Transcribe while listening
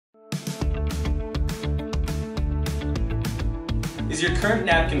Is your current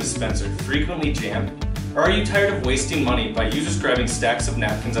napkin dispenser frequently jammed? Or are you tired of wasting money by users grabbing stacks of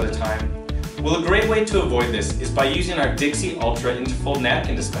napkins at a time? Well, a great way to avoid this is by using our Dixie Ultra Interfold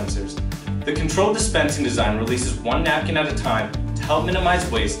napkin dispensers. The controlled dispensing design releases one napkin at a time to help minimize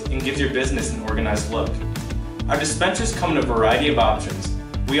waste and give your business an organized look. Our dispensers come in a variety of options.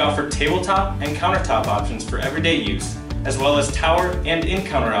 We offer tabletop and countertop options for everyday use, as well as tower and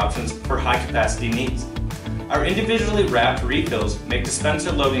in-counter options for high-capacity needs. Our individually wrapped refills make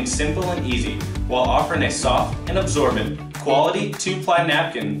dispenser loading simple and easy while offering a soft and absorbent, quality 2-ply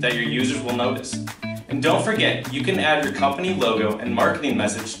napkin that your users will notice. And don't forget, you can add your company logo and marketing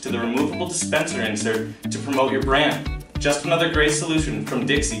message to the removable dispenser insert to promote your brand. Just another great solution from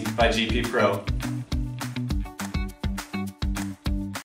Dixie by GP Pro.